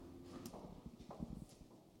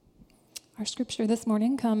Our scripture this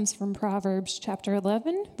morning comes from Proverbs chapter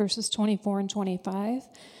 11, verses 24 and 25,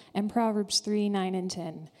 and Proverbs 3, 9 and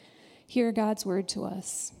 10. Hear God's word to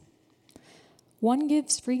us. One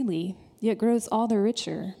gives freely, yet grows all the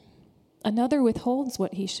richer. Another withholds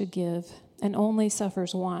what he should give, and only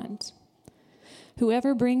suffers want.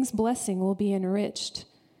 Whoever brings blessing will be enriched,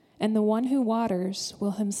 and the one who waters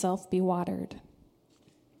will himself be watered.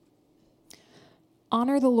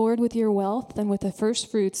 Honor the Lord with your wealth and with the first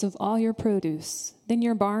fruits of all your produce. Then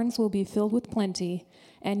your barns will be filled with plenty,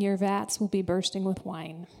 and your vats will be bursting with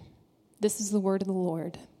wine. This is the word of the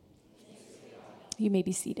Lord. You may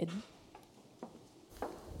be seated.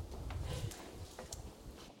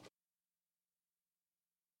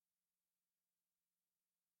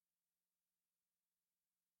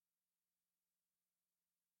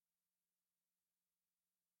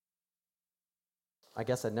 I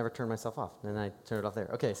guess I'd never turn myself off, and then I turned it off there.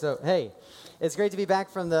 Okay, so, hey, it's great to be back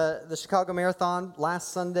from the Chicago Marathon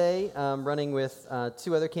last Sunday, running with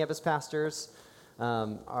two other campus pastors,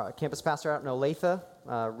 our campus pastor out in Olathe,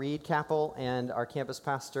 Reed Capel, and our campus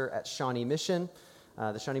pastor at Shawnee Mission,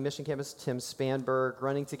 the Shawnee Mission campus, Tim Spanberg,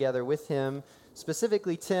 running together with him,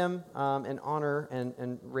 specifically Tim, in honor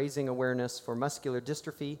and raising awareness for muscular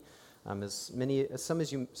dystrophy.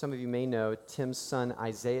 Some of you may know, Tim's son,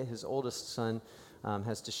 Isaiah, his oldest son,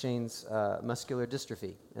 has Duchenne's muscular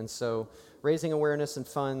dystrophy. And so raising awareness and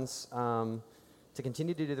funds to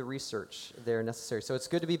continue to do the research there necessary. So it's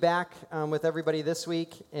good to be back with everybody this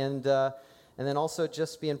week. And then also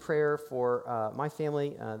just be in prayer for my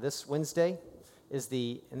family. This Wednesday is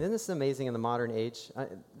and then this is amazing in the modern age.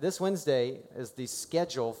 This Wednesday is the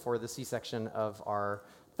schedule for the C-section of our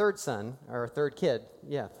third son, or third kid.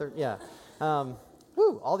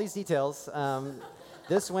 All these details.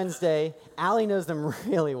 This Wednesday, Allie knows them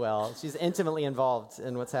really well. She's intimately involved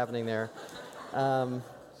in what's happening there.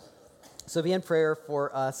 So be in prayer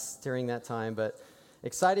for us during that time. But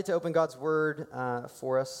excited to open God's word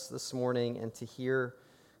for us this morning and to hear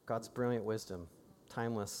God's brilliant wisdom,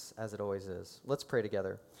 timeless as it always is. Let's pray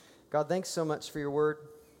together. God, thanks so much for your word.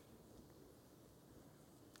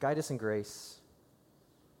 Guide us in grace.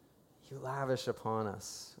 You lavish upon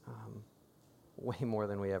us way more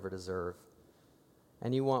than we ever deserve.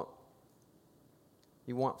 And you want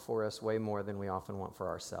for us way more than we often want for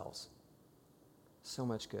ourselves. So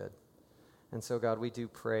much good. And so, God, we do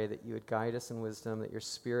pray that you would guide us in wisdom, that your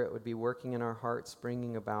Spirit would be working in our hearts,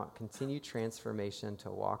 bringing about continued transformation to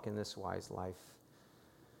walk in this wise life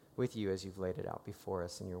with you as you've laid it out before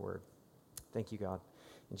us in your word. Thank you, God.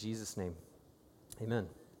 In Jesus' name, amen.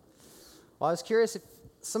 Well, I was curious if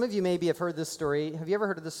some of you maybe have heard this story. Have you ever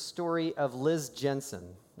heard of the story of Liz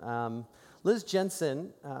Jensen? Liz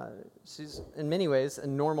Jensen, she's in many ways a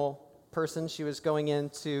normal person. She was going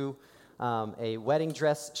into a wedding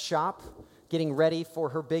dress shop, getting ready for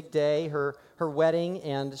her big day, her wedding,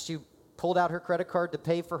 and she pulled out her credit card to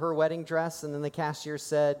pay for her wedding dress, and then the cashier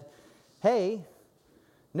said, "Hey,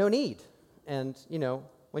 no need." And,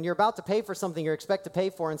 when you're about to pay for something you expect to pay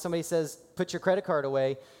for and somebody says, "Put your credit card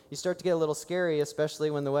away," you start to get a little scary, especially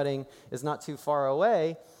when the wedding is not too far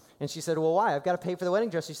away. And she said, "Well, why? I've got to pay for the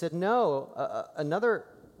wedding dress." She said, "No, another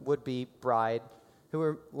would-be bride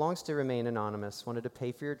who longs to remain anonymous wanted to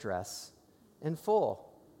pay for your dress in full."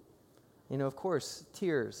 Of course,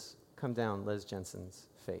 tears come down Liz Jensen's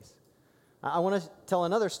face. I want to tell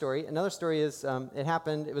another story. Another story is,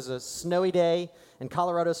 it was a snowy day in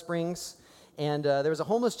Colorado Springs, and there was a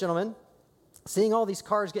homeless gentleman seeing all these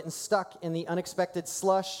cars getting stuck in the unexpected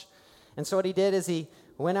slush. And so what he did is he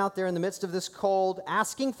went out there in the midst of this cold,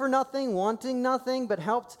 asking for nothing, wanting nothing, but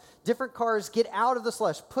helped different cars get out of the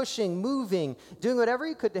slush, pushing, moving, doing whatever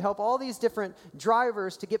he could to help all these different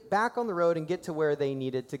drivers to get back on the road and get to where they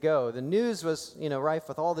needed to go. The news was, rife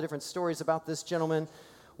with all the different stories about this gentleman.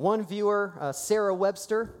 One viewer, Sarah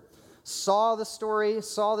Webster, saw the story,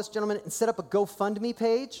 saw this gentleman, and set up a GoFundMe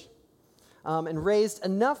page and raised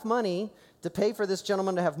enough money to pay for this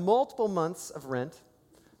gentleman to have multiple months of rent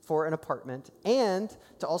for an apartment, and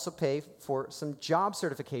to also pay for some job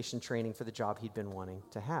certification training for the job he'd been wanting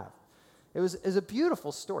to have. It was a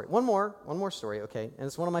beautiful story. One more story, okay, and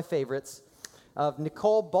it's one of my favorites, of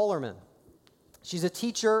Nicole Bollerman. She's a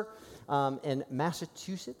teacher in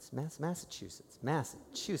Massachusetts,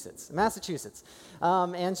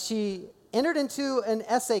 and she entered into an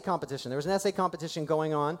essay competition. There was an essay competition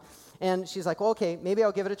going on, and she's like, well, okay, maybe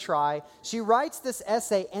I'll give it a try. She writes this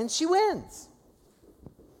essay, and she wins.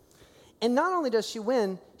 And not only does she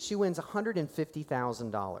win, she wins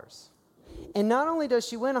 $150,000. And not only does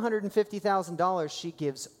she win $150,000, she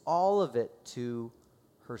gives all of it to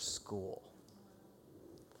her school.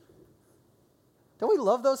 Don't we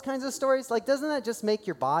love those kinds of stories? Like, doesn't that just make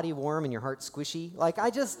your body warm and your heart squishy? Like,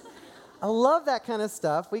 I love that kind of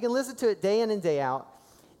stuff. We can listen to it day in and day out.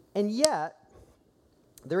 And yet,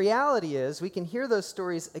 the reality is we can hear those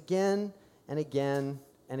stories again and again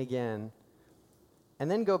and again,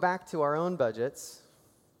 and then go back to our own budgets,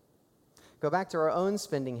 go back to our own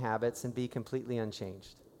spending habits, and be completely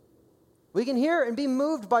unchanged. We can hear and be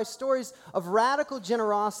moved by stories of radical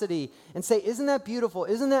generosity and say, isn't that beautiful?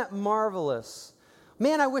 Isn't that marvelous?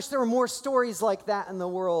 Man, I wish there were more stories like that in the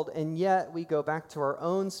world. And yet we go back to our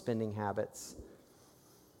own spending habits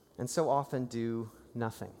and so often do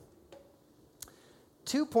nothing.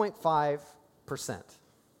 2.5%.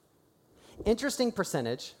 Interesting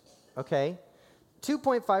percentage, okay?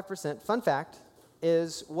 2.5%, fun fact,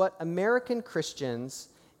 is what American Christians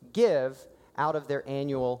give out of their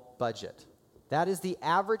annual budget. That is the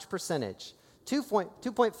average percentage.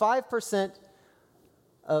 2.5%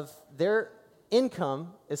 of their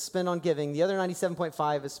income is spent on giving. The other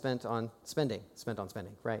 97.5 is spent on spending,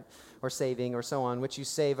 right? Or saving or so on, which you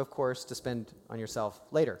save, of course, to spend on yourself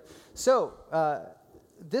later. So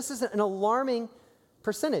this is an alarming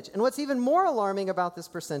percentage. And what's even more alarming about this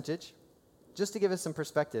percentage, just to give us some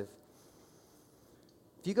perspective,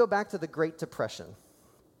 if you go back to the Great Depression,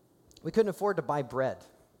 we couldn't afford to buy bread,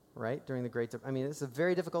 right, during the Great Depression. I mean, it's a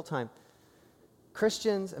very difficult time.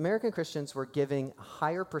 American Christians were giving a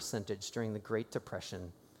higher percentage during the Great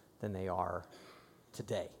Depression than they are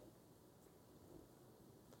today.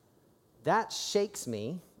 That shakes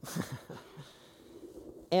me.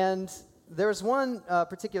 And there's one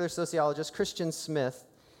particular sociologist, Christian Smith,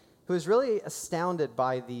 who was really astounded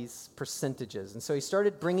by these percentages. And so he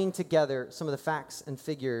started bringing together some of the facts and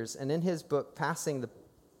figures. And in his book, Passing the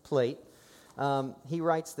Plate, he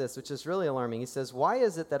writes this, which is really alarming. He says, why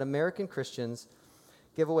is it that American Christians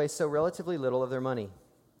give away so relatively little of their money?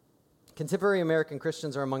 Contemporary American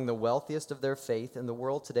Christians are among the wealthiest of their faith in the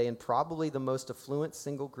world today and probably the most affluent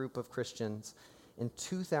single group of Christians in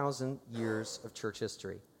 2,000 years of church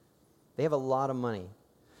history. They have a lot of money.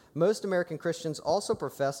 Most American Christians also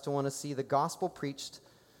profess to want to see the gospel preached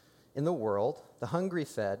in the world, the hungry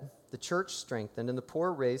fed, the church strengthened, and the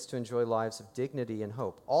poor raised to enjoy lives of dignity and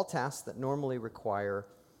hope, all tasks that normally require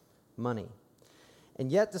money. And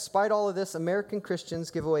yet, despite all of this, American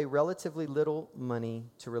Christians give away relatively little money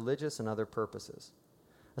to religious and other purposes.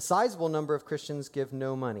 A sizable number of Christians give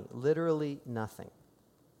no money, literally nothing.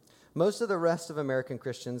 Most of the rest of American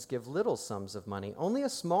Christians give little sums of money. Only a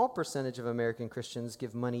small percentage of American Christians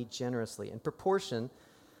give money generously in proportion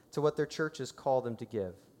to what their churches call them to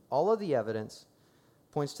give. All of the evidence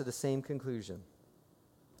points to the same conclusion.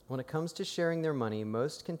 When it comes to sharing their money,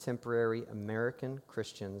 most contemporary American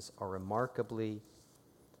Christians are remarkably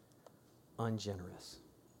ungenerous.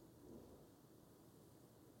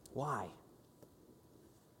 Why?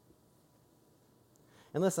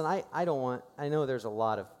 And listen, I know there's a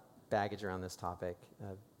lot of baggage around this topic.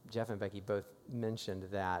 Jeff and Becky both mentioned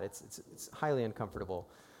that. It's highly uncomfortable.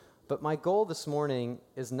 But my goal this morning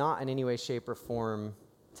is not in any way, shape, or form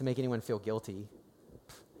to make anyone feel guilty.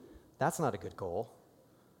 That's not a good goal.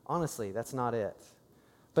 Honestly, that's not it.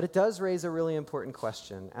 But it does raise a really important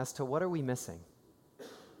question as to what are we missing?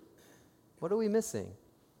 What are we missing?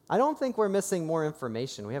 I don't think we're missing more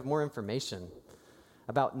information. We have more information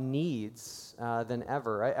about needs than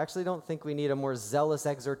ever. I actually don't think we need a more zealous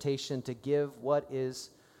exhortation to give what is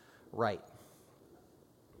right.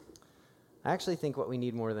 I actually think what we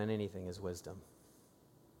need more than anything is wisdom.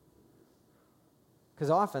 Because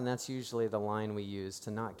often that's usually the line we use to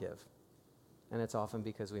not give. And it's often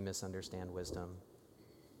because we misunderstand wisdom.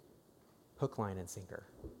 Hook, line, and sinker,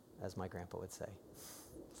 as my grandpa would say.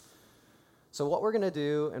 So what we're going to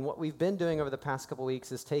do, and what we've been doing over the past couple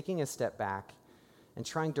weeks, is taking a step back and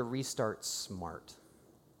trying to restart smart.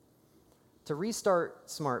 To restart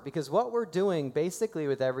smart, because what we're doing basically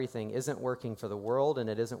with everything isn't working for the world, and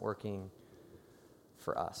it isn't working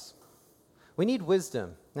for us. We need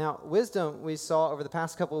wisdom. Now, wisdom, we saw over the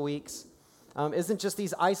past couple of weeks, isn't just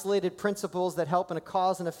these isolated principles that help in a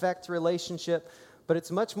cause and effect relationship, but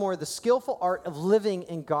it's much more the skillful art of living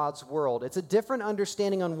in God's world. It's a different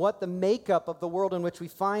understanding on what the makeup of the world in which we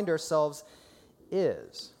find ourselves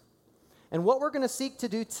is. And what we're going to seek to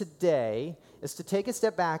do today is to take a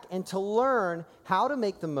step back and to learn how to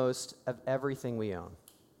make the most of everything we own.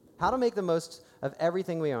 How to make the most of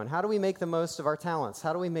everything we own. How do we make the most of our talents?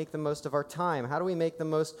 How do we make the most of our time? How do we make the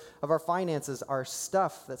most of our finances, our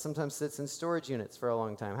stuff that sometimes sits in storage units for a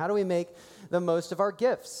long time? How do we make the most of our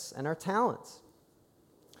gifts and our talents?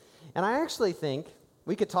 And I actually think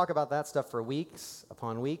we could talk about that stuff for weeks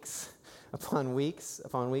upon weeks upon weeks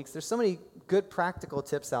upon weeks. There's so many good practical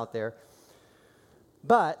tips out there.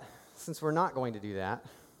 But since we're not going to do that,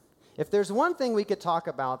 if there's one thing we could talk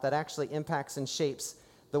about that actually impacts and shapes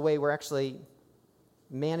the way we're actually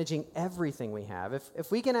managing everything we have,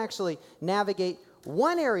 if we can actually navigate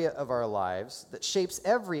one area of our lives that shapes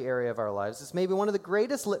every area of our lives, it's maybe one of the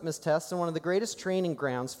greatest litmus tests and one of the greatest training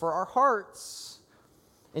grounds for our hearts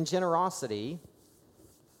in generosity.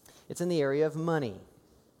 It's in the area of money,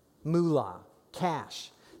 moolah,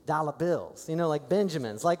 cash, dollar bills, like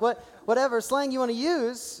Benjamins, like whatever slang you want to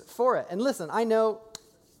use for it. And listen, I know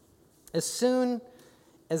as soon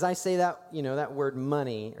as I say that, that word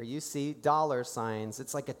money, or you see dollar signs,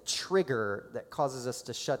 it's like a trigger that causes us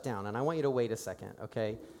to shut down. And I want you to wait a second,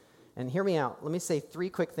 okay? And hear me out. Let me say 3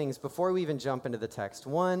 quick things before we even jump into the text.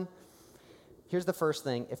 1, here's the first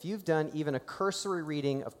thing. If you've done even a cursory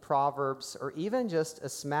reading of Proverbs, or even just a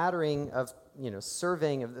smattering of,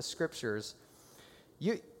 surveying of the scriptures,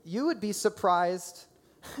 you would be surprised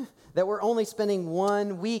that we're only spending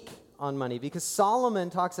 1 week on money, because Solomon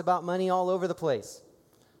talks about money all over the place.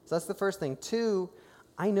 So that's the first thing. 2,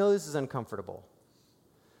 I know this is uncomfortable,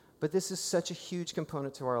 but this is such a huge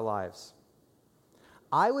component to our lives.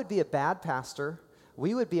 I would be a bad pastor.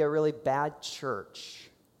 We would be a really bad church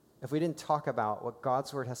if we didn't talk about what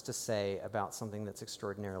God's word has to say about something that's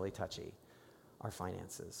extraordinarily touchy, our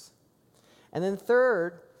finances. And then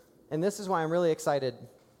 3rd, and this is why I'm really excited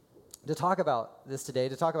to talk about this today,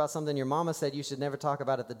 to talk about something your mama said you should never talk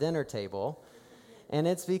about at the dinner table. And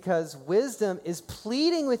it's because wisdom is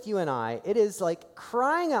pleading with you and I. It is like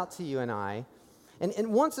crying out to you and I,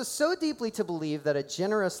 and wants us so deeply to believe that a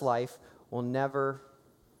generous life will never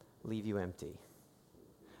leave you empty.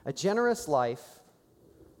 A generous life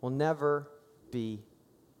will never be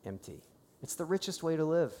empty. It's the richest way to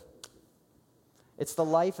live. It's the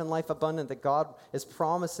life and life abundant that God is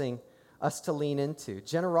promising us to lean into.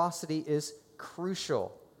 Generosity is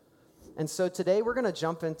crucial. And so today we're going to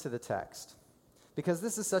jump into the text, because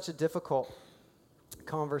this is such a difficult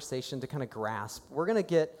conversation to kind of grasp. We're going to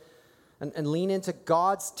get and lean into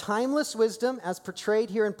God's timeless wisdom as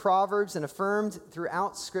portrayed here in Proverbs and affirmed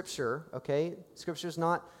throughout Scripture, okay? Scripture's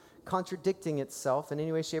not contradicting itself in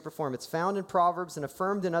any way, shape, or form. It's found in Proverbs and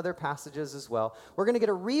affirmed in other passages as well. We're going to get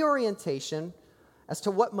a reorientation as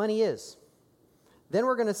to what money is. Then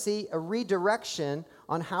we're going to see a redirection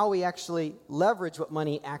on how we actually leverage what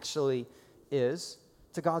money actually is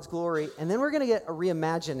to God's glory. And then we're going to get a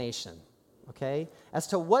reimagination, okay, as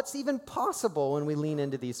to what's even possible when we lean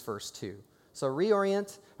into these first 2. So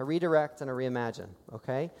reorient, a redirect, and a reimagine,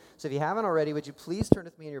 okay? So if you haven't already, would you please turn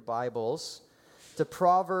with me in your Bibles to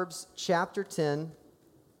Proverbs chapter 10,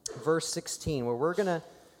 verse 16, where we're going to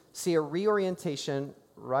see a reorientation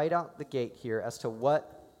right out the gate here as to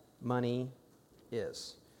what money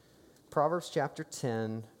is. Proverbs chapter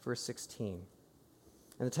 10, verse 16.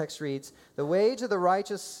 And the text reads, "The wage of the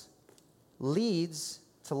righteous leads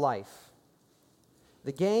to life,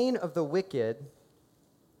 the gain of the wicked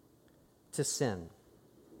to sin."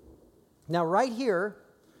 Now, right here,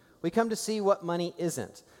 we come to see what money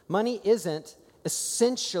isn't. Money isn't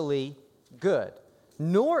essentially good,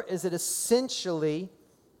 nor is it essentially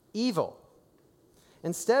evil.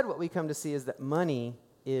 Instead, what we come to see is that money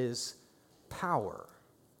is power.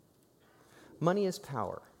 Money is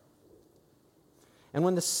power. And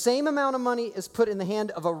when the same amount of money is put in the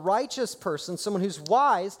hand of a righteous person, someone who's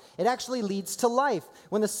wise, it actually leads to life.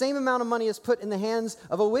 When the same amount of money is put in the hands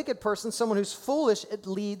of a wicked person, someone who's foolish, it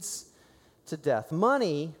leads to death.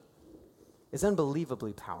 Money is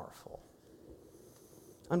unbelievably powerful.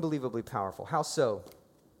 Unbelievably powerful. How so?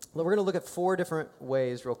 Well, we're going to look at 4 different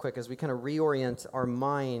ways real quick as we kind of reorient our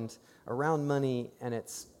mind around money and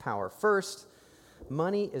its power. First,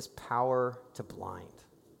 money is power to blind.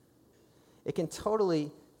 It can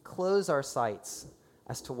totally close our sights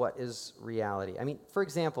as to what is reality. I mean, for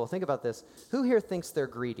example, think about this. Who here thinks they're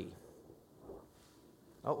greedy?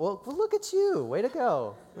 Oh, well, look at you. Way to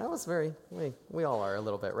go. That was we all are a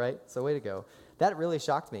little bit, right? So way to go. That really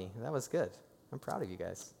shocked me. That was good. I'm proud of you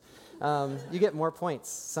guys. You get more points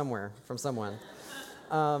somewhere from someone.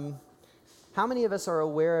 How many of us are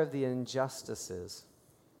aware of the injustices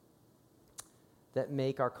that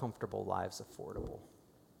make our comfortable lives affordable?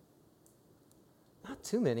 Not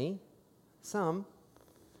too many. Some.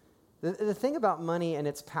 The thing about money and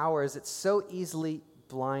its power is it so easily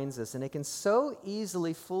blinds us, and it can so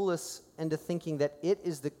easily fool us into thinking that it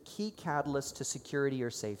is the key catalyst to security or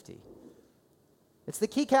safety. It's the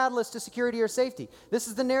key catalyst to security or safety. This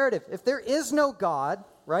is the narrative. If there is no God,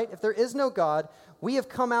 right? If there is no God, we have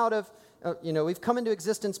come out of, we've come into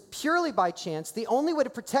existence purely by chance. The only way to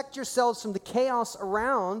protect yourselves from the chaos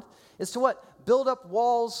around is to what? Build up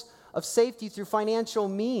walls of safety through financial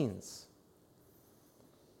means.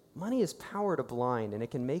 Money is power to blind, and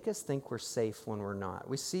it can make us think we're safe when we're not.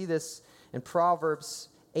 We see this in Proverbs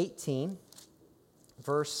 18,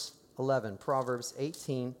 verse 11. Proverbs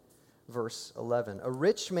 18, verse 11. A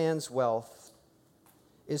rich man's wealth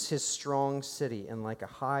is his strong city, and like a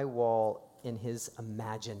high wall in his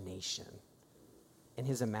imagination. In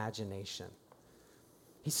his imagination.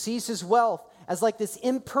 He sees his wealth as like this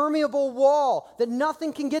impermeable wall that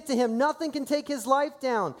nothing can get to him, nothing can take his life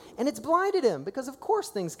down. And it's blinded him because, of course,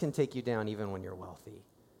 things can take you down even when you're wealthy.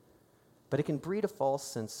 But it can breed a false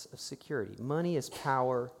sense of security. Money is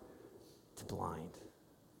power to blind.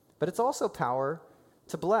 But it's also power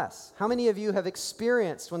to bless. How many of you have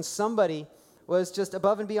experienced when somebody was just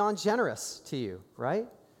above and beyond generous to you, right?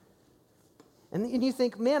 And you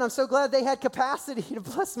think, man, I'm so glad they had capacity to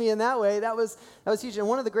bless me in that way. That was huge. And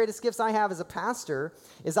one of the greatest gifts I have as a pastor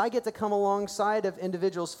is I get to come alongside of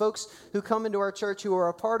individuals, folks who come into our church, who are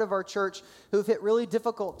a part of our church, who've hit really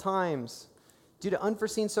difficult times due to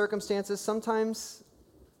unforeseen circumstances, sometimes,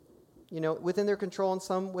 within their control and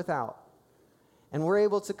some without. And we're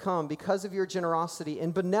able to come because of your generosity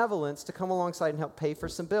and benevolence to come alongside and help pay for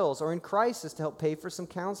some bills, or in crisis to help pay for some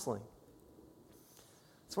counseling.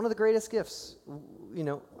 It's one of the greatest gifts,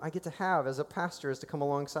 I get to have as a pastor, is to come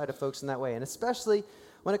alongside of folks in that way. And especially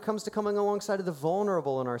when it comes to coming alongside of the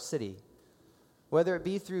vulnerable in our city, whether it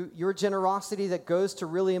be through your generosity that goes to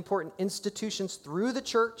really important institutions through the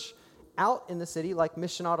church out in the city, like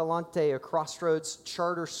Mission Adelante or Crossroads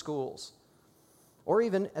charter schools, or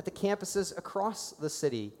even at the campuses across the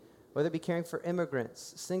city, whether it be caring for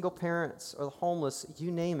immigrants, single parents, or the homeless, you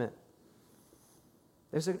name it.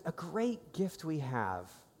 There's a great gift we have,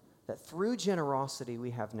 that through generosity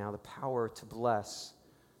we have now the power to bless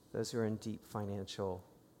those who are in deep financial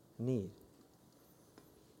need.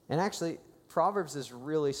 And actually, Proverbs is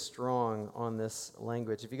really strong on this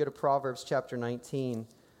language. If you go to Proverbs chapter 19,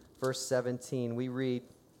 verse 17, we read,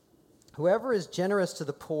 "Whoever is generous to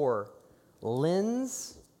the poor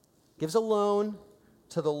gives a loan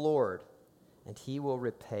to the Lord, and he will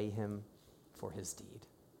repay him for his deed."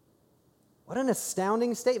 What an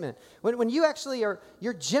astounding statement. When you actually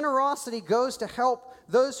your generosity goes to help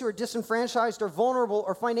those who are disenfranchised or vulnerable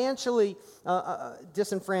or financially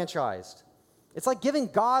disenfranchised. It's like giving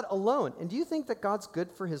God a loan. And do you think that God's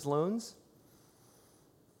good for his loans?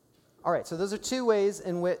 All right, so those are two ways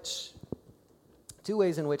in which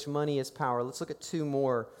money is power. Let's look at two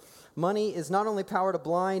more. Money is not only power to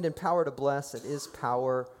blind and power to bless, it is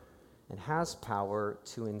power and has power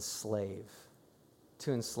to enslave.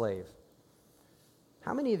 To enslave.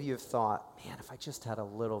 How many of you have thought, man, if I just had a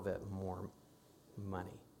little bit more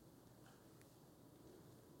money?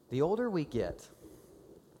 The older we get,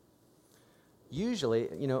 usually,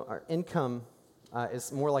 our income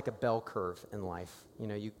is more like a bell curve in life.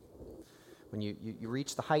 When you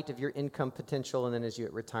reach the height of your income potential, and then as you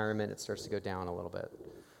hit retirement, it starts to go down a little bit.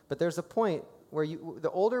 But there's a point where the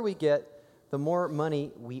older we get, the more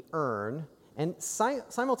money we earn. And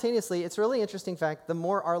simultaneously, it's a really interesting fact, the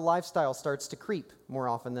more our lifestyle starts to creep more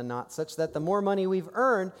often than not, such that the more money we've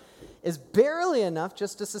earned is barely enough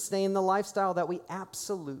just to sustain the lifestyle that we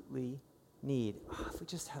absolutely need. If we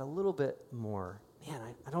just had a little bit more,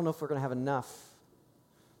 man, I don't know if we're going to have enough.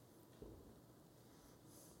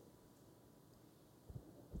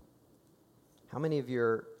 How many of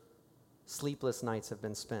your sleepless nights have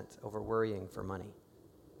been spent over worrying for money?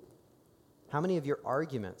 How many of your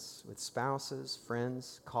arguments with spouses,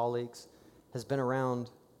 friends, colleagues has been around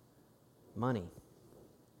money?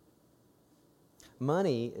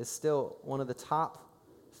 Money is still one of the top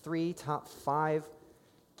 5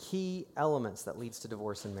 key elements that leads to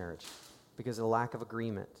divorce and marriage because of the lack of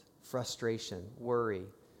agreement, frustration, worry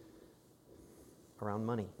around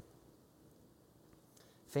money.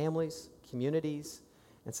 Families, communities,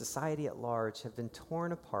 and society at large have been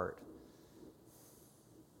torn apart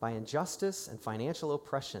by injustice and financial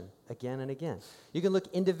oppression again and again. You can look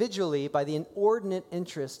individually by the inordinate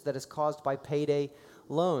interest that is caused by payday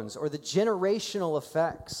loans or the generational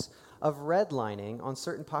effects of redlining on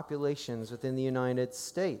certain populations within the United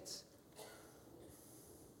States.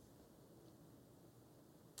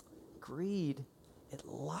 Greed, it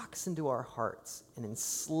locks into our hearts and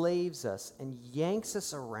enslaves us and yanks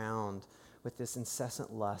us around with this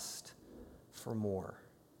incessant lust for more.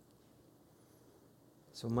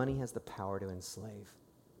 So money has the power to enslave.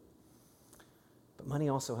 But money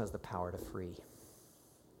also has the power to free.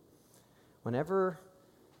 Whenever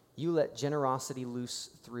you let generosity loose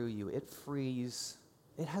through you, it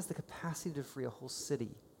has the capacity to free a whole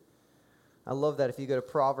city. I love that if you go to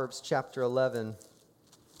Proverbs chapter 11,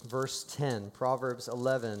 verse 10. Proverbs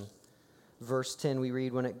 11, verse 10, we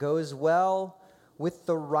read, "When it goes well with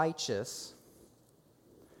the righteous,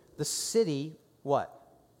 the city, what?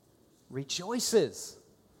 Rejoices.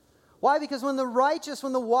 Why? Because when the righteous,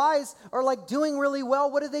 when the wise are like doing really well,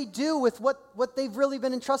 what do with what they've really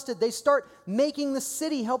been entrusted? They start making the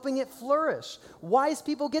city, helping it flourish. Wise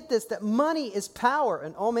people get this, that money is power.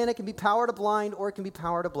 And oh man, it can be power to blind or it can be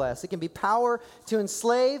power to bless. It can be power to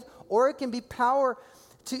enslave or it can be power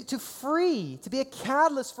to free, to be a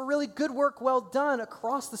catalyst for really good work well done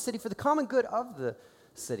across the city for the common good of the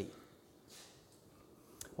city.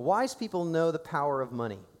 Wise people know the power of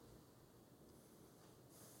money.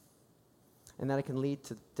 And that it can lead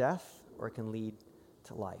to death or it can lead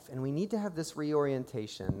to life. And we need to have this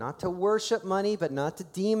reorientation, not to worship money, but not to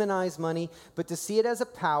demonize money, but to see it as a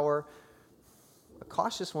power, a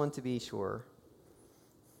cautious one to be sure,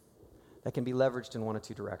 that can be leveraged in one of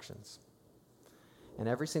two directions. And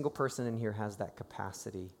every single person in here has that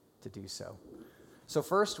capacity to do so. So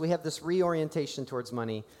first, we have this reorientation towards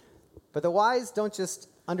money, but the wise don't just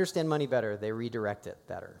understand money better, they redirect it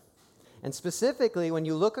better. And specifically, when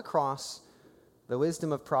you look across the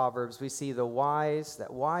wisdom of Proverbs, we see that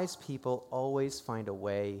wise people always find a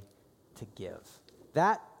way to give.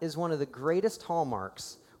 That is one of the greatest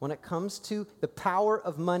hallmarks when it comes to the power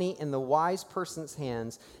of money in the wise person's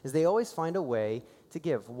hands, is they always find a way to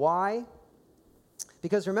give. Why?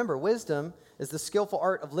 Because remember, wisdom is the skillful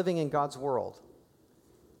art of living in God's world.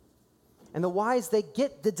 And the wise, they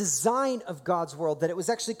get the design of God's world, that it was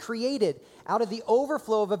actually created out of the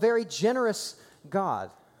overflow of a very generous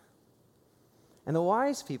God. And the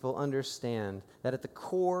wise people understand that at the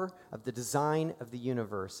core of the design of the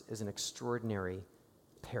universe is an extraordinary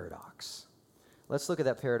paradox. Let's look at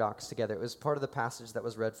that paradox together. It was part of the passage that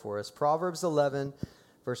was read for us. Proverbs 11,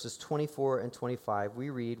 verses 24 and 25. We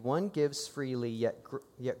read, "One gives freely,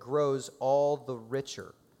 yet grows all the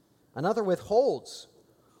richer. Another withholds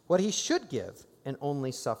what he should give and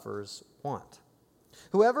only suffers want.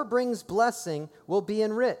 Whoever brings blessing will be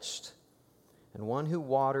enriched, and one who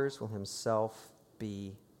waters will himself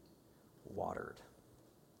be watered."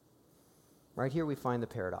 Right here we find the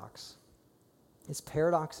paradox. This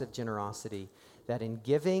paradox of generosity, that in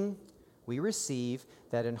giving we receive,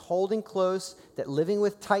 that in holding close, that living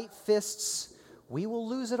with tight fists, we will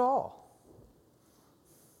lose it all.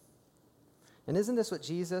 And isn't this what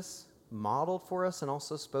Jesus modeled for us and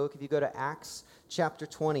also spoke? If you go to Acts chapter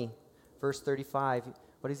 20, verse 35,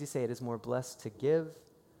 what does he say? It is more blessed to give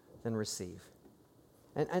than receive.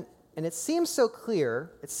 And it seems so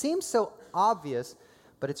clear, it seems so obvious,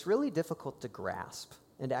 but it's really difficult to grasp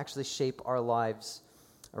and to actually shape our lives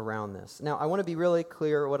around this. Now, I want to be really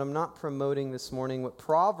clear what I'm not promoting this morning, what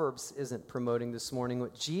Proverbs isn't promoting this morning,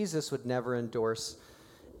 what Jesus would never endorse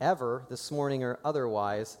ever this morning or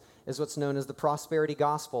otherwise, is what's known as the prosperity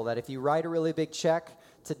gospel, that if you write a really big check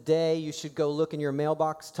today, you should go look in your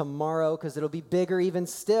mailbox tomorrow because it'll be bigger even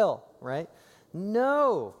still, right?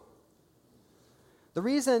 No. The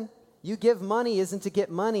reason you give money isn't to get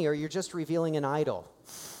money or you're just revealing an idol.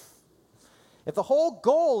 If the whole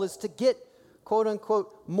goal is to get, quote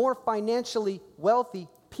unquote, more financially wealthy,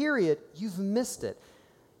 period, you've missed it.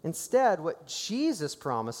 Instead, what Jesus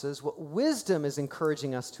promises, what wisdom is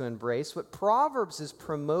encouraging us to embrace, what Proverbs is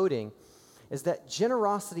promoting, is that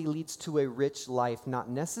generosity leads to a rich life, not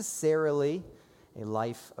necessarily a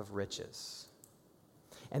life of riches.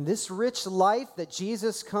 And this rich life that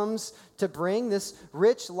Jesus comes to bring, this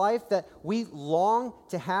rich life that we long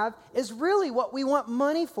to have, is really what we want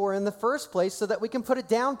money for in the first place, so that we can put a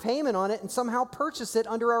down payment on it and somehow purchase it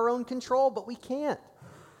under our own control, but we can't.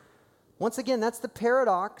 Once again, that's the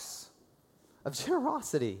paradox of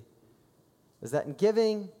generosity, is that in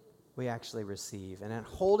giving, we actually receive. And in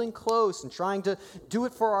holding close and trying to do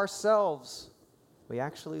it for ourselves, we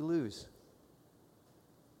actually lose.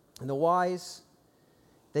 And the wise,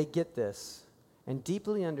 they get this and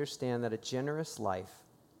deeply understand that a generous life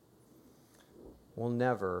will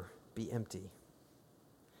never be empty.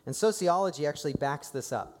 And sociology actually backs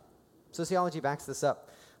this up. There's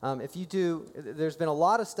been a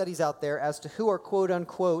lot of studies out there as to who are, quote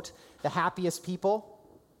unquote, the happiest people,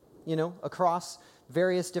 across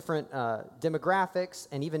various different demographics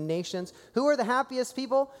and even nations. Who are the happiest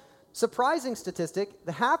people? Surprising statistic,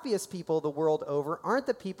 the happiest people the world over aren't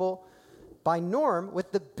the people by norm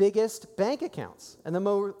with the biggest bank accounts and the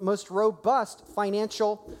most robust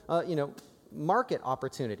financial, market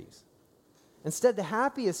opportunities. Instead, the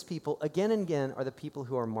happiest people, again and again, are the people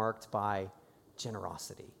who are marked by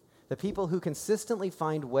generosity, the people who consistently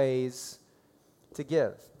find ways to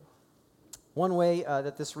give. One way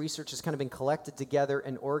that this research has kind of been collected together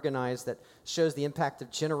and organized that shows the impact of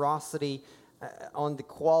generosity on the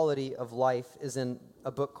quality of life is in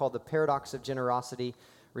a book called The Paradox of Generosity,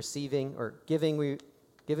 Receiving, or Giving we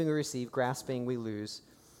receive, Grasping we lose.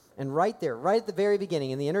 And right there, right at the very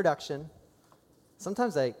beginning, in the introduction,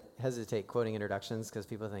 sometimes I hesitate quoting introductions because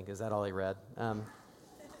people think, is that all he read?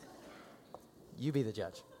 You be the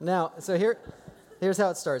judge. Now, so here's how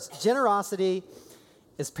it starts. Generosity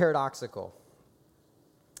is paradoxical.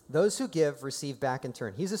 Those who give receive back in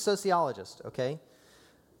turn. He's a sociologist, okay?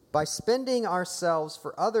 By spending ourselves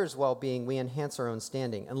for others' well-being, we enhance our own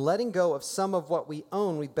standing. And letting go of some of what we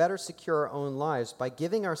own, we better secure our own lives. By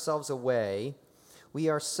giving ourselves away, we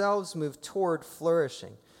ourselves move toward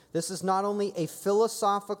flourishing. This is not only a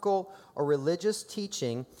philosophical or religious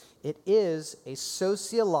teaching, it is a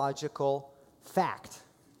sociological fact.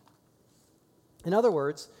 In other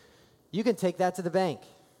words, you can take that to the bank.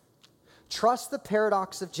 Trust the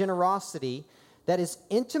paradox of generosity that is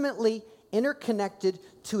intimately interconnected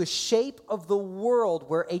to a shape of the world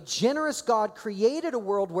where a generous God created a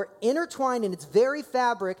world where intertwined in its very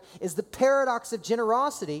fabric is the paradox of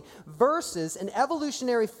generosity versus an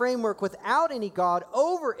evolutionary framework without any God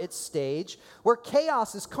over its stage where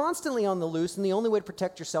chaos is constantly on the loose and the only way to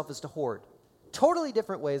protect yourself is to hoard. Totally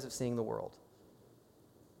different ways of seeing the world.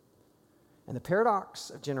 And the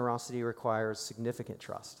paradox of generosity requires significant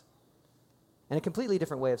trust and a completely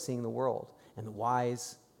different way of seeing the world. And the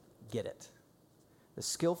wise get it. The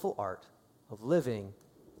skillful art of living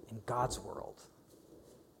in God's world.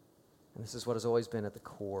 And this is what has always been at the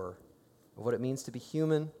core of what it means to be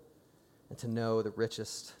human and to know the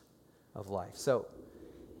richest of life. So,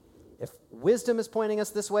 if wisdom is pointing us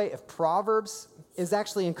this way, if Proverbs is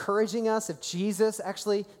actually encouraging us, if Jesus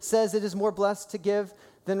actually says it is more blessed to give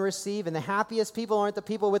than receive, and the happiest people aren't the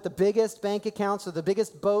people with the biggest bank accounts or the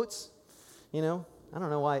biggest boats, I don't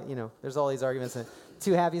know why, there's all these arguments.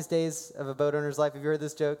 2 happiest days of a boat owner's life. Have you heard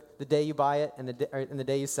this joke? The day you buy it and the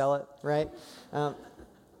day you sell it, right?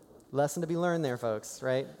 Lesson to be learned there, folks,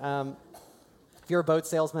 right? If you're a boat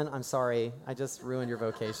salesman, I'm sorry. I just ruined your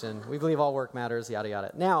vocation. We believe all work matters, yada,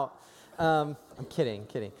 yada. Now, I'm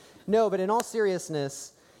kidding. No, but in all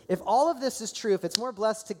seriousness, if all of this is true, if it's more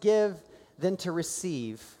blessed to give than to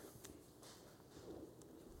receive,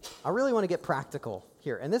 I really want to get practical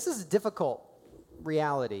here. And this is a difficult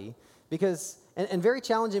reality because, and very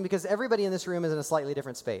challenging because everybody in this room is in a slightly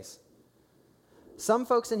different space. Some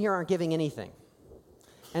folks in here aren't giving anything.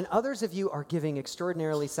 And others of you are giving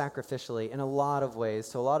extraordinarily sacrificially in a lot of ways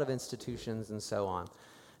to a lot of institutions and so on.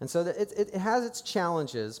 And so it has its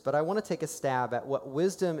challenges, but I want to take a stab at what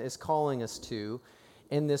wisdom is calling us to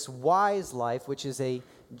in this wise life, which is a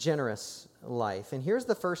generous life. And here's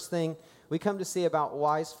the first thing we come to see about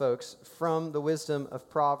wise folks from the wisdom of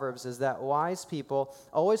Proverbs is that wise people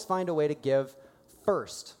always find a way to give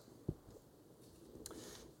first.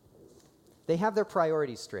 They have their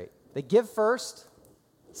priorities straight. They give first,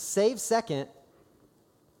 save second,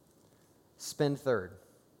 spend third,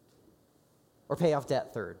 or pay off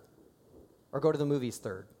debt third, or go to the movies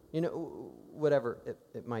third, whatever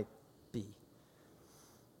it might be.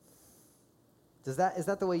 Is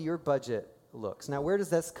that the way your budget looks? Now, where does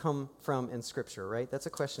this come from in Scripture, right? That's a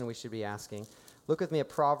question we should be asking. Look with me at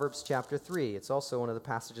Proverbs chapter 3. It's also one of the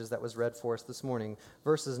passages that was read for us this morning,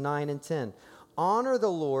 verses 9 and 10. Honor the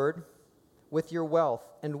Lord with your wealth,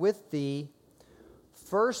 and with the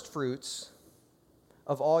first fruits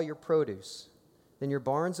of all your produce. Then your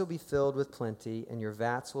barns will be filled with plenty, and your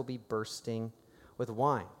vats will be bursting with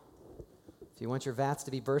wine. If you want your vats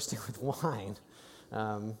to be bursting with wine,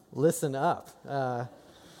 listen up.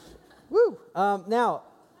 Now,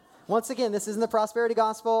 once again, this isn't the prosperity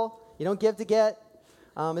gospel. You don't give to get.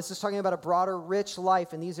 It's just talking about a broader, rich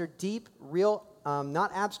life. And these are deep, real,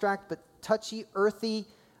 not abstract, but touchy, earthy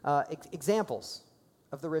examples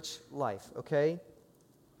of the rich life, okay?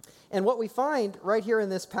 And what we find right here in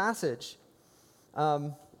this passage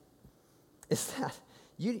is that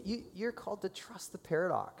you're called to trust the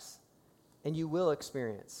paradox, and you will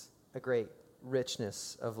experience a great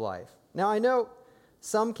richness of life. Now, I know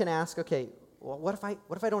some can ask, okay, well, what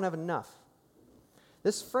if I don't have enough?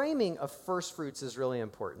 This framing of first fruits is really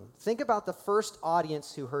important. Think about the first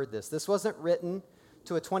audience who heard this. This wasn't written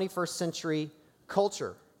to a 21st century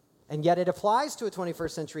culture, and yet it applies to a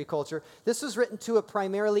 21st century culture. This was written to a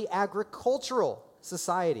primarily agricultural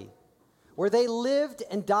society where they lived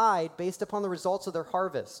and died based upon the results of their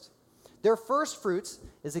harvest. Their first fruits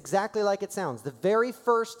is exactly like it sounds, the very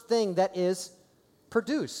first thing that is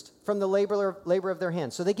produced from the labor of their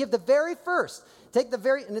hands. So they give the very first.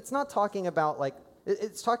 And it's not talking about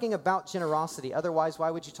it's talking about generosity. Otherwise,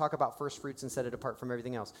 why would you talk about first fruits and set it apart from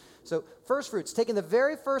everything else? So first fruits, taking the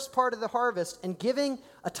very first part of the harvest and giving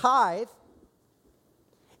a tithe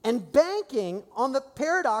and banking on the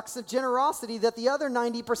paradox of generosity that the other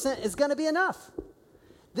 90% is going to be enough.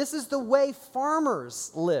 This is the way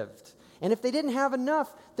farmers lived. And if they didn't have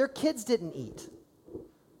enough, their kids didn't eat.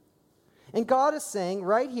 And God is saying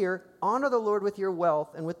right here, honor the Lord with your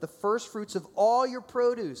wealth and with the first fruits of all your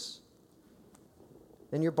produce.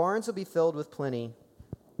 Then your barns will be filled with plenty,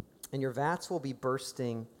 and your vats will be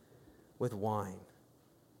bursting with wine.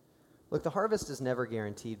 Look, the harvest is never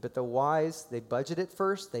guaranteed, but the wise, they budget it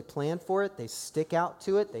first, they plan for it, they stick out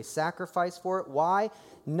to it, they sacrifice for it. Why?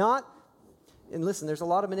 And listen, there's a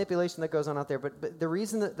lot of manipulation that goes on out there, but the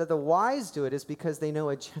reason that the wise do it is because they know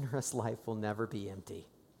a generous life will never be empty.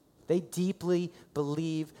 They deeply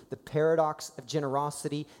believe the paradox of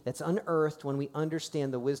generosity that's unearthed when we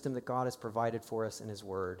understand the wisdom that God has provided for us in His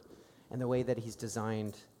Word and the way that He's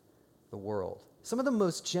designed the world. Some of the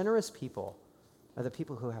most generous people are the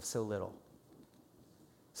people who have so little.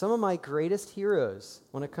 Some of my greatest heroes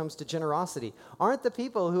when it comes to generosity aren't the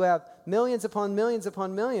people who have millions upon millions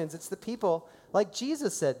upon millions. It's the people, like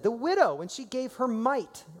Jesus said, the widow, when she gave her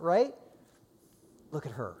mite, right? Look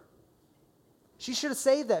at her. She should have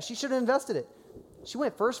saved that. She should have invested it. She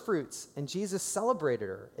went first fruits, and Jesus celebrated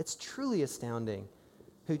her. It's truly astounding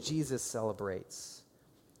who Jesus celebrates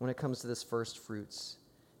when it comes to this first fruits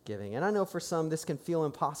giving. And I know for some this can feel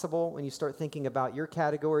impossible when you start thinking about your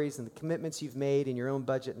categories and the commitments you've made in your own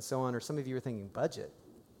budget and so on, or some of you are thinking budget.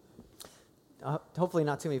 Hopefully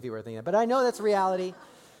not too many people are thinking that, but I know that's reality.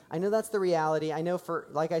 I know that's the reality. I know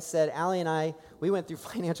like I said, Allie and I, we went through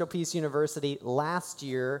Financial Peace University last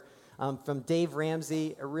year from Dave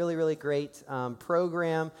Ramsey, a really, really great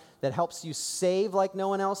program that helps you save like no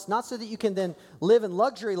one else, not so that you can then live in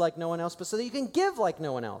luxury like no one else, but so that you can give like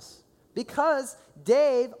no one else. Because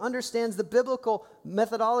Dave understands the biblical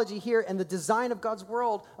methodology here and the design of God's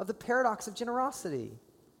world of the paradox of generosity.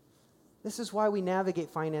 This is why we navigate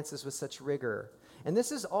finances with such rigor. And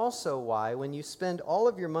this is also why when you spend all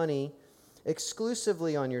of your money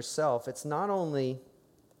exclusively on yourself, it's not only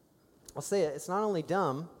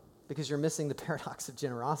dumb because you're missing the paradox of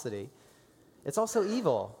generosity. It's also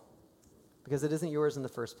evil because it isn't yours in the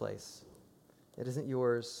first place. It isn't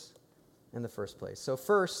yours in the first place.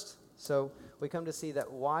 So we come to see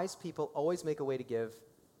that wise people always make a way to give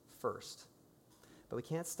first. But we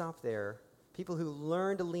can't stop there. People who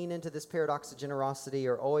learn to lean into this paradox of generosity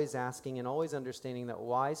are always asking and always understanding that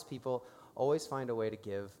wise people always find a way to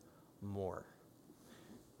give more.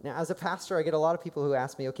 Now, as a pastor, I get a lot of people who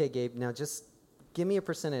ask me, okay, Gabe, now just give me a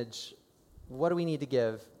percentage. What do we need to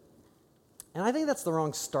give? And I think that's the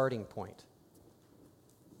wrong starting point.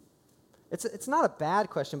 It's not a bad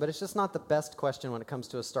question, but it's just not the best question when it comes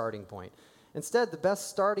to a starting point. Instead, the best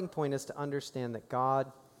starting point is to understand that God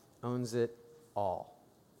owns it all.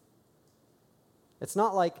 It's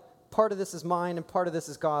not like part of this is mine and part of this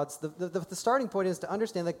is God's. The starting point is to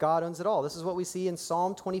understand that God owns it all. This is what we see in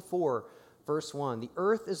Psalm 24, verse 1. The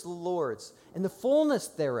earth is the Lord's and the fullness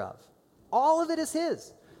thereof. All of it is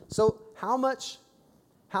His. So how much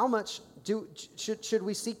should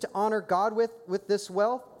we seek to honor God with this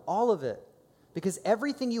wealth? All of it. Because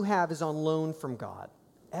everything you have is on loan from God.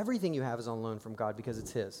 Everything you have is on loan from God because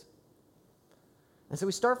it's His. And so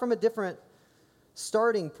we start from a different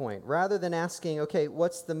starting point. Rather than asking, okay,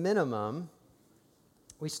 what's the minimum?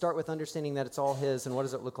 We start with understanding that it's all His and what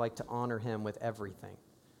does it look like to honor Him with everything.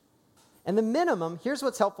 And the minimum, here's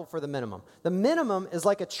what's helpful for the minimum. The minimum is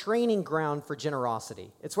like a training ground for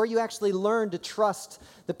generosity. It's where you actually learn to trust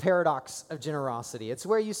the paradox of generosity. It's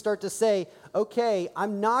where you start to say, okay,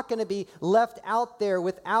 I'm not going to be left out there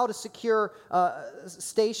without a secure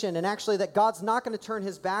station, and actually that God's not going to turn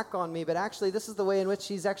His back on me, but actually this is the way in which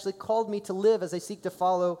He's actually called me to live as I seek to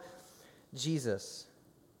follow Jesus.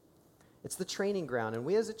 It's the training ground. And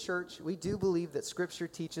we as a church, we do believe that Scripture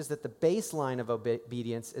teaches that the baseline of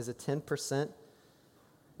obedience is a 10%.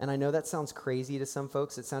 And I know that sounds crazy to some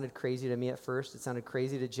folks. It sounded crazy to me at first. It sounded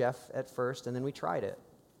crazy to Jeff at first. And then we tried it.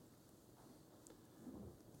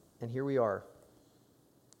 And here we are.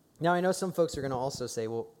 Now, I know some folks are going to also say,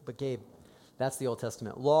 well, but Gabe, that's the Old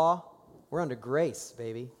Testament law. We're under grace,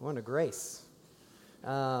 baby. We're under grace.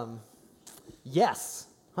 Yes,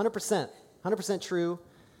 100%. 100% true.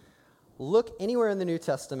 Look anywhere in the New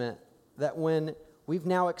Testament that when we've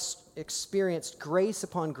now experienced grace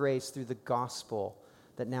upon grace through the gospel,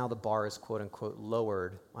 that now the bar is quote unquote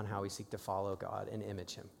lowered on how we seek to follow God and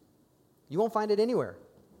image Him. You won't find it anywhere.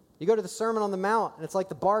 You go to the Sermon on the Mount and it's like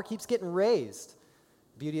the bar keeps getting raised.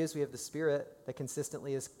 Beauty is we have the Spirit that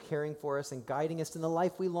consistently is caring for us and guiding us in the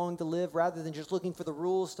life we long to live rather than just looking for the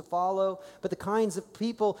rules to follow, but the kinds of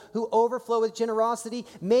people who overflow with generosity,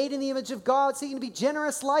 made in the image of God, seeking to be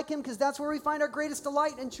generous like him because that's where we find our greatest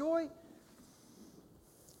delight and joy.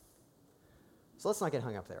 So let's not get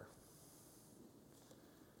hung up there.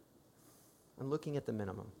 I'm looking at the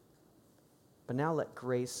minimum. But now let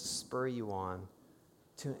grace spur you on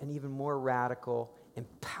to an even more radical,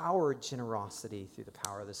 empowered generosity through the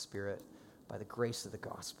power of the Spirit by the grace of the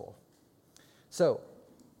gospel. So,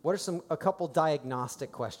 what are a couple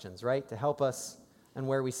diagnostic questions, right, to help us and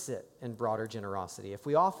where we sit in broader generosity? If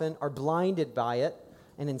we often are blinded by it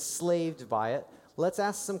and enslaved by it, let's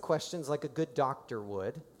ask some questions like a good doctor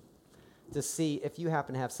would to see if you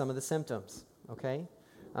happen to have some of the symptoms, okay?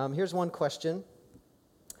 Here's one question.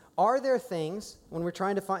 Are there things, when we're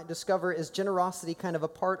trying to discover, is generosity kind of a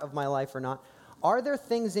part of my life or not? Are there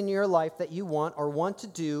things in your life that you want or want to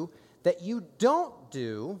do that you don't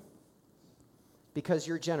do because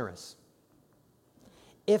you're generous?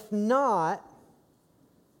 If not,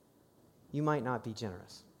 you might not be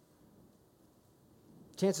generous.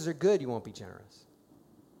 Chances are good you won't be generous.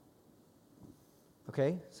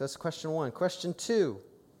 Okay, so that's question one. Question two,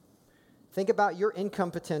 think about your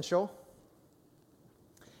income potential.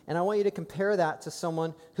 And I want you to compare that to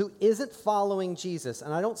someone who isn't following Jesus.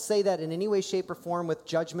 And I don't say that in any way, shape, or form with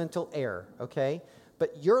judgmental air, okay?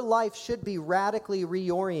 But your life should be radically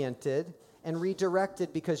reoriented and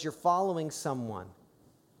redirected because you're following someone,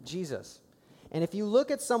 Jesus. And if you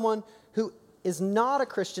look at someone who is not a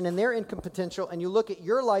Christian and their income potential, and you look at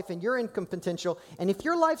your life and your income potential, and if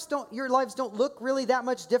your lives don't look really that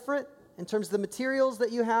much different in terms of the materials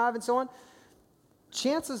that you have and so on,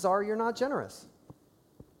 chances are you're not generous.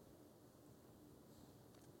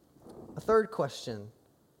 A third question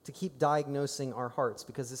to keep diagnosing our hearts,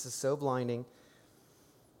 because this is so blinding.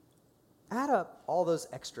 Add up all those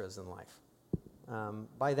extras in life.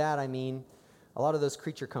 By that I mean a lot of those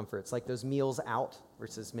creature comforts, like those meals out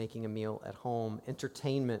versus making a meal at home,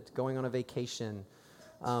 entertainment, going on a vacation,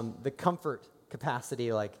 the comfort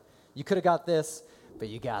capacity, like you could have got this, but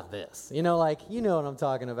you got this. You know what I'm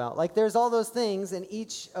talking about. Like there's all those things in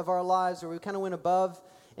each of our lives where we kind of went above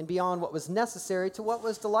and beyond what was necessary to what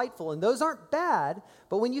was delightful. And those aren't bad,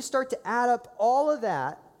 but when you start to add up all of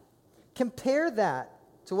that, compare that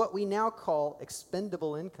to what we now call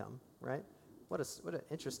expendable income, right? What an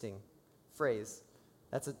interesting phrase.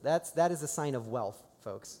 That is a sign of wealth,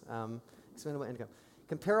 folks. Expendable income.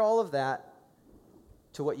 Compare all of that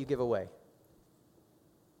to what you give away.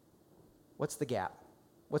 What's the gap?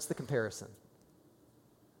 What's the comparison?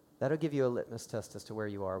 That'll give you a litmus test as to where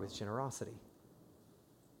you are with generosity.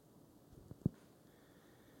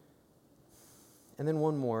 And then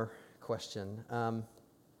one more question.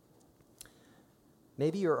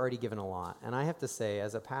 Maybe you're already given a lot. And I have to say,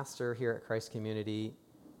 as a pastor here at Christ Community,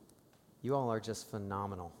 you all are just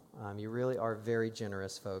phenomenal. You really are very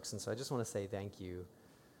generous folks. And so I just want to say thank you.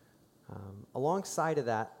 Alongside of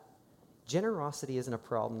that, generosity isn't a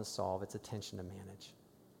problem to solve. It's a tension to manage.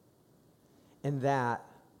 And that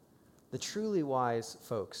the truly wise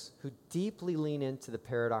folks who deeply lean into the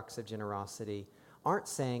paradox of generosity aren't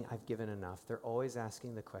saying, I've given enough. They're always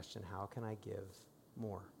asking the question, how can I give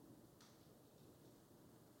more?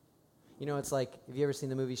 You know, it's like, have you ever seen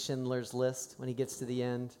the movie Schindler's List when he gets to the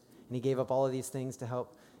end and he gave up all of these things to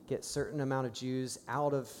help get a certain amount of Jews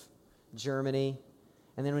out of Germany?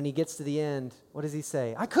 And then when he gets to the end, what does he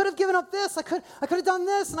say? I could have given up this. I could have done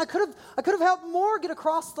this, and I could have helped more get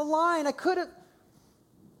across the line. I could have.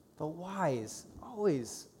 The wise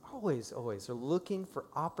always are looking for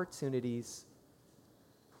opportunities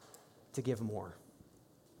to give more,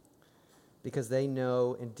 because they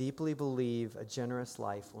know and deeply believe a generous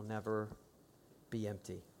life will never be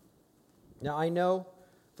empty. Now, I know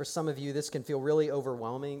for some of you this can feel really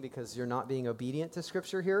overwhelming because you're not being obedient to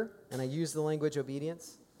Scripture here, and I use the language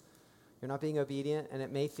obedience. You're not being obedient, and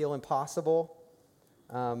it may feel impossible.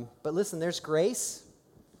 But listen, there's grace,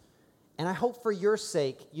 and I hope for your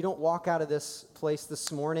sake you don't walk out of this place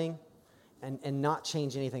this morning and not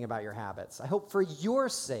change anything about your habits. I hope for your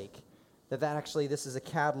sake that actually this is a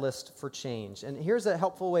catalyst for change. And here's a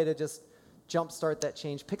helpful way to just jumpstart that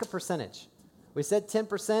change. Pick a percentage. We said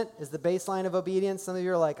 10% is the baseline of obedience. Some of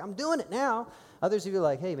you are like, I'm doing it now. Others of you are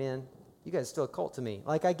like, hey, man, you guys are still a cult to me.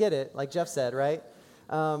 Like, I get it, like Jeff said, right?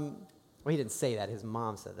 Well, he didn't say that. His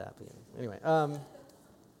mom said that. But anyway,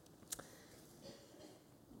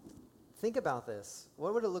 think about this.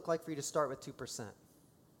 What would it look like for you to start with 2%?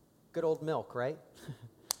 Good old milk, right?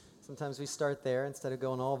 Sometimes we start there instead of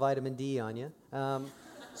going all vitamin D on you.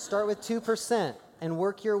 Start with 2%. and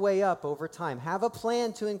work your way up over time. Have a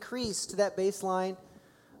plan to increase to that baseline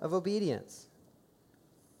of obedience.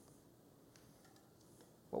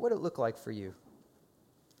 What would it look like for you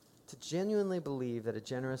to genuinely believe that a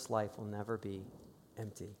generous life will never be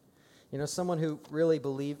empty? You know, someone who really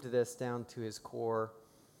believed this down to his core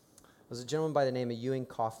was a gentleman by the name of Ewing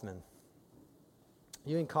Kauffman.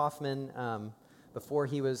 Ewing Kauffman, before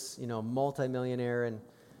he was, a multimillionaire and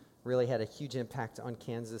really had a huge impact on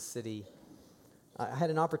Kansas City, I had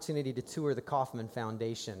an opportunity to tour the Kauffman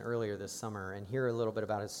Foundation earlier this summer and hear a little bit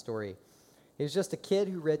about his story. He was just a kid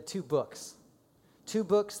who read two books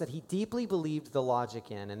that he deeply believed the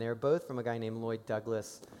logic in, and they were both from a guy named Lloyd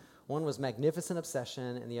Douglas. One was Magnificent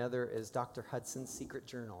Obsession, and the other is Dr. Hudson's Secret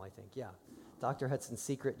Journal, I think. Yeah, Dr. Hudson's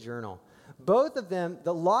Secret Journal. Both of them,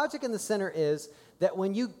 the logic in the center is that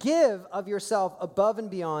when you give of yourself above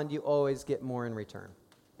and beyond, you always get more in return,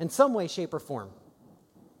 in some way, shape, or form,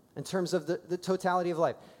 in terms of the totality of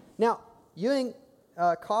life. Now, Ewing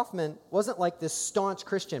Kauffman wasn't like this staunch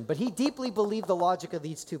Christian, but he deeply believed the logic of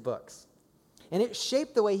these two books. And it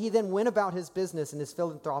shaped the way he then went about his business and his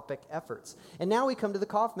philanthropic efforts. And now we come to the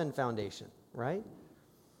Kauffman Foundation, right?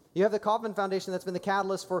 You have the Kauffman Foundation that's been the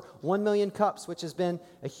catalyst for 1 Million Cups, which has been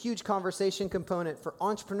a huge conversation component for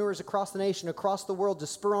entrepreneurs across the nation, across the world, to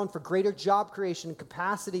spur on for greater job creation,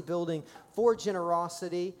 capacity building, for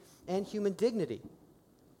generosity and human dignity.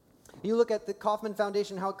 You look at the Kauffman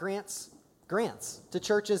Foundation, how it grants to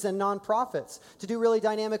churches and nonprofits to do really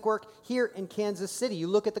dynamic work here in Kansas City. You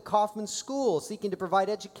look at the Kauffman School, seeking to provide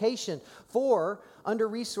education for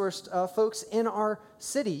under-resourced folks in our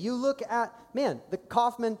city. You look at, the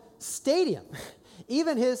Kauffman Stadium,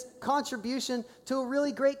 even his contribution to a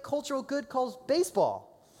really great cultural good called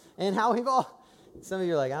baseball, and how we've all, some of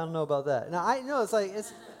you are like, I don't know about that. Now, I know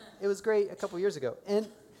it was great a couple years ago. And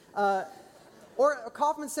or a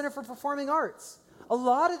Kauffman Center for Performing Arts. A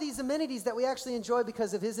lot of these amenities that we actually enjoy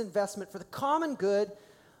because of his investment for the common good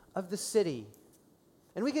of the city.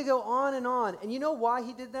 And we could go on. And you know why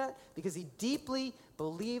he did that? Because he deeply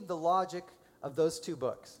believed the logic of those two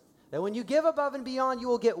books. That when you give above and beyond, you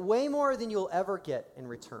will get way more than you'll ever get in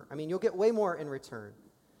return. You'll get way more in return.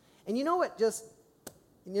 And you know what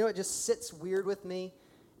just sits weird with me?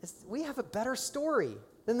 Is we have a better story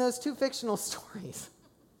than those two fictional stories.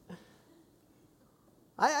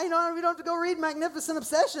 We don't have to go read Magnificent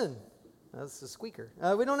Obsession. That's a squeaker.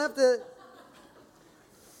 We don't have to.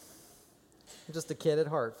 I'm just a kid at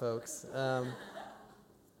heart, folks. But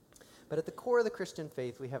at the core of the Christian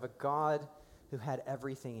faith, we have a God who had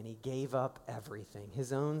everything, and he gave up everything,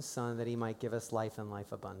 his own son, that he might give us life and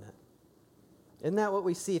life abundant. Isn't that what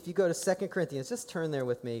we see? If you go to 2 Corinthians, just turn there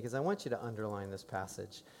with me, because I want you to underline this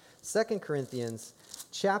passage. 2 Corinthians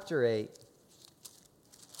chapter 8.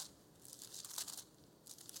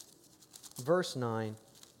 Verse 9.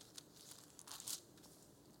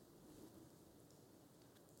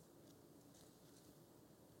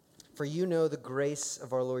 For you know the grace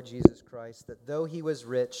of our Lord Jesus Christ, that though he was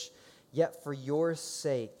rich, yet for your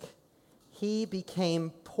sake he became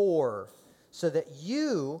poor, so that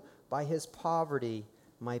you, by his poverty,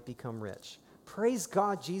 might become rich. Praise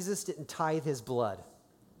God, Jesus didn't tithe his blood,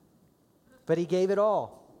 but he gave it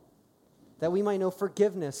all, that we might know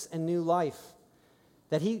forgiveness and new life,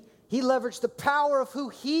 that he leveraged the power of who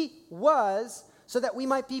he was so that we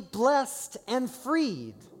might be blessed and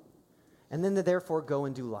freed, and then to therefore go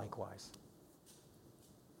and do likewise.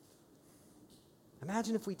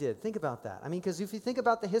 Imagine if we did. Think about that. Because if you think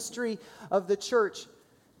about the history of the church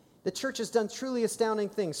has done truly astounding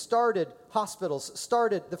things. Started hospitals,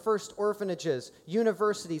 started the first orphanages,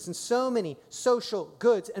 universities, and so many social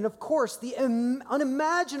goods. And of course, the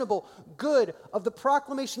unimaginable good of the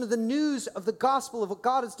proclamation of the news of the gospel of what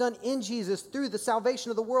God has done in Jesus through the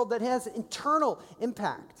salvation of the world that has internal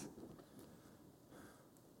impact.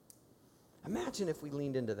 Imagine if we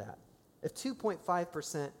leaned into that. If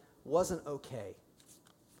 2.5% wasn't okay.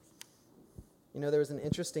 There was an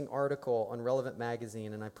interesting article on Relevant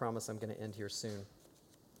Magazine, and I promise I'm going to end here soon,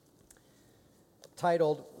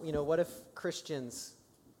 titled, what if Christians,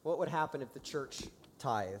 what would happen if the church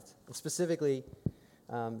tithed? And specifically,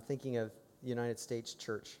 thinking of the United States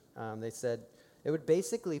church, they said it would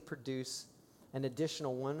basically produce an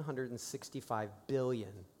additional $165 billion,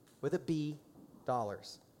 with a B,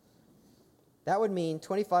 dollars. That would mean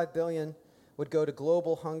 $25 billion would go to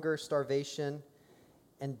global hunger, starvation,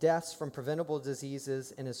 and deaths from preventable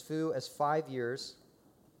diseases in as few as 5 years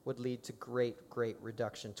would lead to great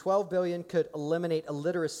reduction. $12 billion could eliminate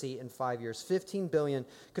illiteracy in 5 years. $15 billion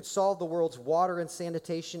could solve the world's water and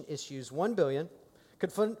sanitation issues. $1 billion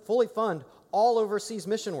could fully fund all overseas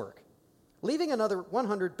mission work. leaving another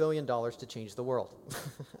 $100 billion to change the world.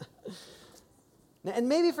 And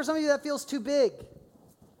maybe for some of you that feels too big.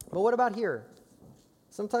 But what about here?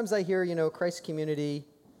 Sometimes I hear, Christ community,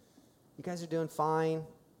 you guys are doing fine.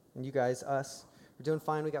 And you guys, us, we're doing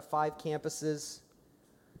fine. We got 5 campuses.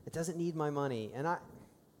 It doesn't need my money. And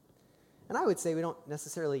I would say we don't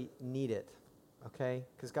necessarily need it, okay?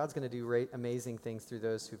 Because God's going to do amazing things through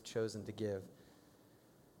those who've chosen to give.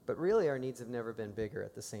 But really, our needs have never been bigger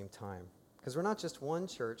at the same time. Because we're not just one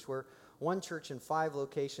church. We're one church in 5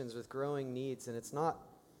 locations with growing needs, and it's not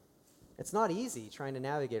easy trying to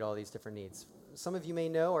navigate all these different needs. Some of you may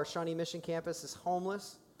know our Shawnee Mission campus is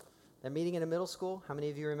homeless. They're meeting in a middle school. How many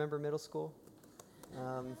of you remember middle school?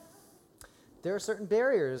 There are certain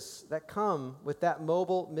barriers that come with that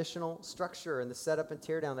mobile missional structure and the setup and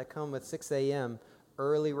teardown that come with 6 a.m.,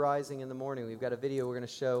 early rising in the morning. We've got a video we're going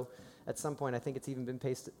to show at some point. I think it's even been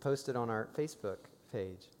posted on our Facebook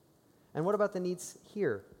page. And what about the needs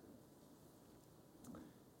here?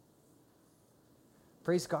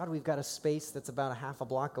 Praise God, we've got a space that's about a half a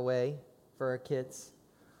block away for our kids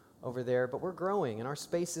over there, but we're growing and our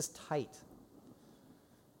space is tight.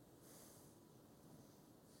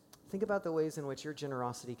 Think about the ways in which your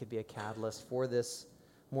generosity could be a catalyst for this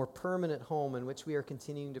more permanent home in which we are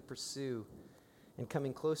continuing to pursue and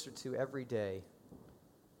coming closer to every day.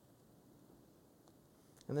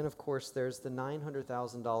 And then, of course, there's the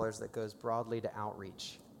 $900,000 that goes broadly to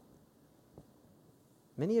outreach.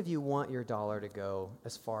 Many of you want your dollar to go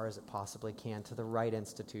as far as it possibly can to the right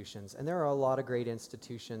institutions. And there are a lot of great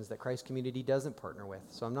institutions that Christ Community doesn't partner with.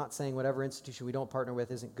 So I'm not saying whatever institution we don't partner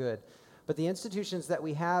with isn't good. But the institutions that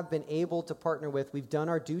we have been able to partner with, we've done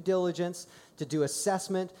our due diligence to do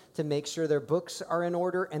assessment, to make sure their books are in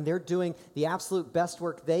order, and they're doing the absolute best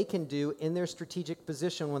work they can do in their strategic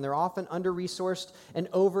position when they're often under-resourced and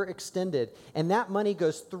overextended. And that money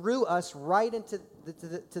goes through us right into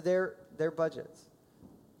their budgets.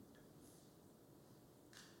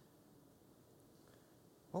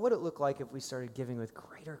 What would it look like if we started giving with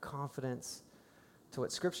greater confidence to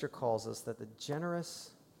what Scripture calls us, that a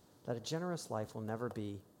generous life will never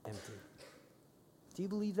be empty? Do you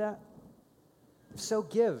believe that? If so,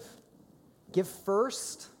 give. Give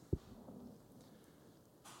first.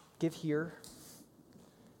 Give here.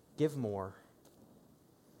 Give more.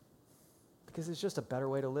 Because it's just a better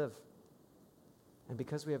way to live. And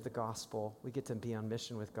because we have the gospel, we get to be on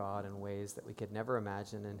mission with God in ways that we could never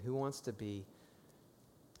imagine. And who wants to be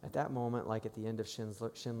at that moment, like at the end of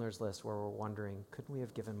Schindler's List, where we're wondering, couldn't we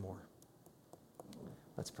have given more?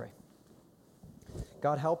 Let's pray.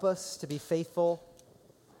 God, help us to be faithful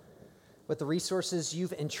with the resources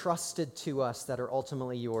you've entrusted to us that are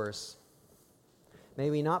ultimately yours. May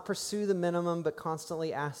we not pursue the minimum, but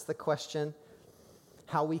constantly ask the question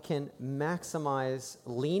how we can maximize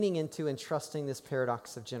leaning into and trusting this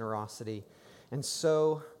paradox of generosity, and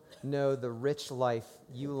so know the rich life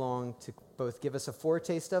you long to both give us a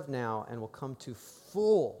foretaste of now and will come to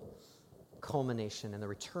full culmination in the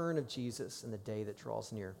return of Jesus in the day that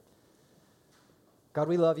draws near. God,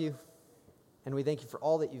 we love you, and we thank you for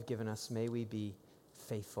all that you've given us. May we be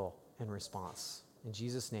faithful in response. In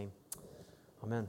Jesus' name, amen.